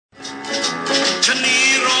ชะนี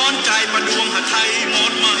ร้อนใจมาดวงหาไทยหม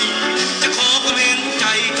ดใหม่จะขอความเห็นใจ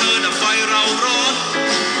เธอดับไฟเราร้อน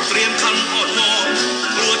เตรียมคำอ่อนวอน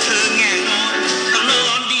กลัวเธอแง่งอนต้องน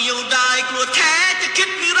อนเดียวดายกลัวแท้จะคิด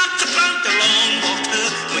มีรักสักครั้งจะลองบอกเธอ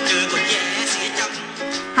เมื่อเจอก็แย่เสียจัง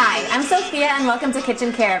Hi, I'm Sophia and welcome to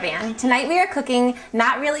Kitchen Caravan. Tonight we are cooking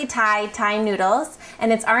not really Thai noodles, and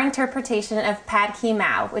it's our interpretation of Pad Kee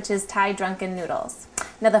Mao, which is Thai drunken noodles.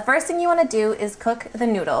 Now the first thing you want to do is cook the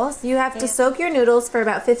noodles. You have to soak your noodles for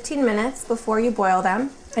about 15 minutes before you boil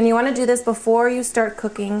them, and you want to do this before you start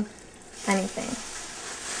cooking anything.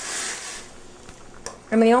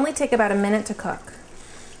 And they only take about a minute to cook.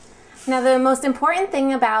 Now the most important thing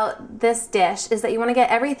about this dish is that you want to get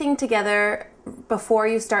everything together before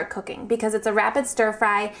you start cooking, because it's a rapid stir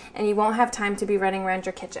fry and you won't have time to be running around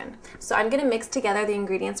your kitchen. So I'm going to mix together the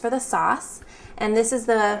ingredients for the sauce, and this is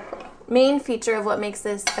the main feature of what makes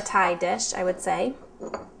this a Thai dish, I would say.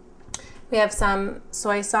 We have some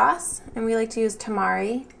soy sauce, and we like to use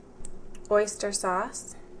tamari, oyster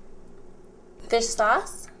sauce, fish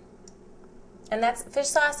sauce, and fish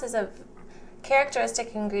sauce is a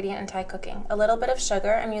characteristic ingredient in Thai cooking. A little bit of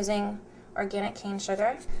sugar, I'm using organic cane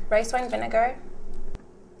sugar, rice wine vinegar,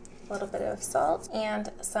 a little bit of salt, and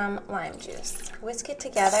some lime juice. Whisk it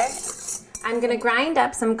together. I'm going to grind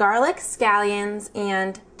up some garlic, scallions,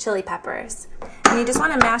 and chili peppers. And you just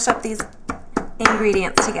want to mash up these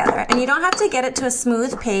ingredients together. And you don't have to get it to a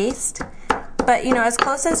smooth paste, but you know, as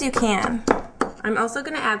close as you can. I'm also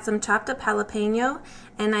going to add some chopped up jalapeno,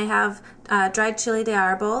 and I have dried chili de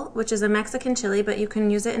árbol, which is a Mexican chili, but you can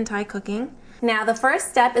use it in Thai cooking. Now the first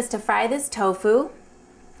step is to fry this tofu,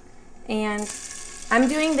 and I'm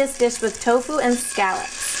doing this dish with tofu and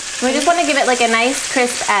scallops. We just want to give it like a nice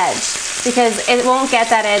crisp edge, because it won't get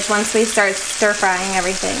that edge once we start stir frying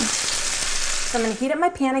everything. So I'm going to heat up my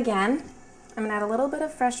pan again. I'm going to add a little bit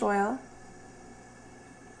of fresh oil.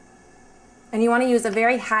 And you want to use a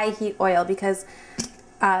very high heat oil, because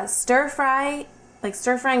stir-frying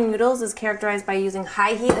noodles is characterized by using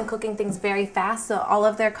high heat and cooking things very fast, so all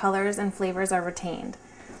of their colors and flavors are retained.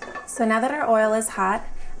 So now that our oil is hot,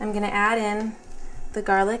 I'm going to add in the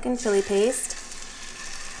garlic and chili paste.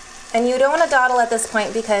 And you don't want to dawdle at this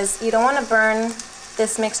point, because you don't want to burn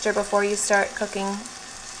this mixture before you start cooking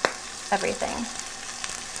everything.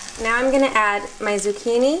 Now I'm going to add my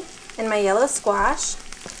zucchini and my yellow squash.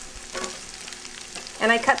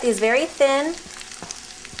 And I cut these very thin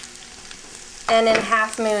and in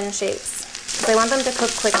half moon shapes. So I want them to cook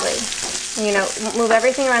quickly. You know, move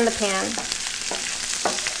everything around the pan.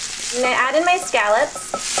 And I add in my scallops.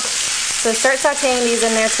 So start sauteing these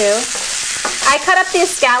in there too. I cut up these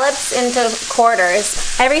scallops into quarters.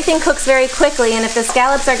 Everything cooks very quickly, and if the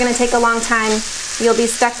scallops are going to take a long time, you'll be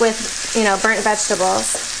stuck with, you know, burnt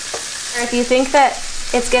vegetables. Or if you think that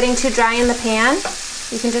it's getting too dry in the pan,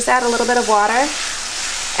 you can just add a little bit of water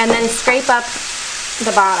and then scrape up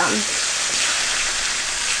the bottom.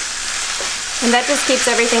 And that just keeps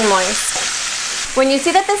everything moist. When you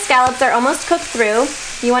see that the scallops are almost cooked through,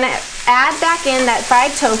 you want to add back in that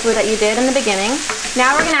fried tofu that you did in the beginning.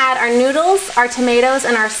 Now we're going to add our noodles, our tomatoes,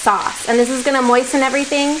 and our sauce. And this is going to moisten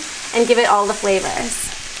everything and give it all the flavors.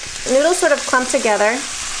 The noodles sort of clump together,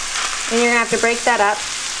 and you're going to have to break that up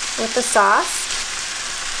with the sauce.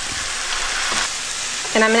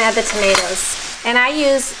 And I'm going to add the tomatoes. And I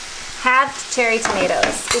use halved cherry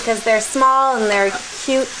tomatoes because they're small and they're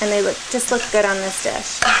cute and they just look good on this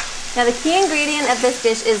dish. Now the key ingredient of this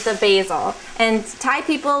dish is the basil. And Thai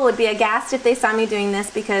people would be aghast if they saw me doing this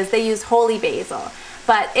because they use holy basil.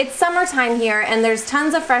 But it's summertime here and there's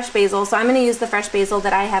tons of fresh basil, so I'm going to use the fresh basil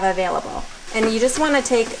that I have available. And you just want to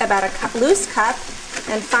take about a loose cup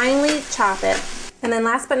and finely chop it. And then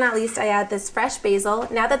last but not least, I add this fresh basil.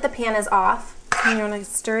 Now that the pan is off, you want to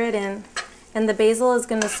stir it in. And the basil is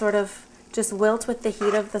going to sort of just wilt with the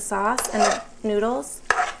heat of the sauce and the noodles.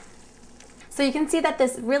 So you can see that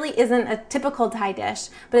this really isn't a typical Thai dish,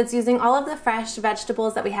 but it's using all of the fresh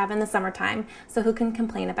vegetables that we have in the summertime, so who can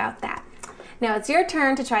complain about that? Now it's your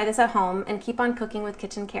turn to try this at home and keep on cooking with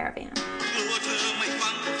Kitchen Caravan.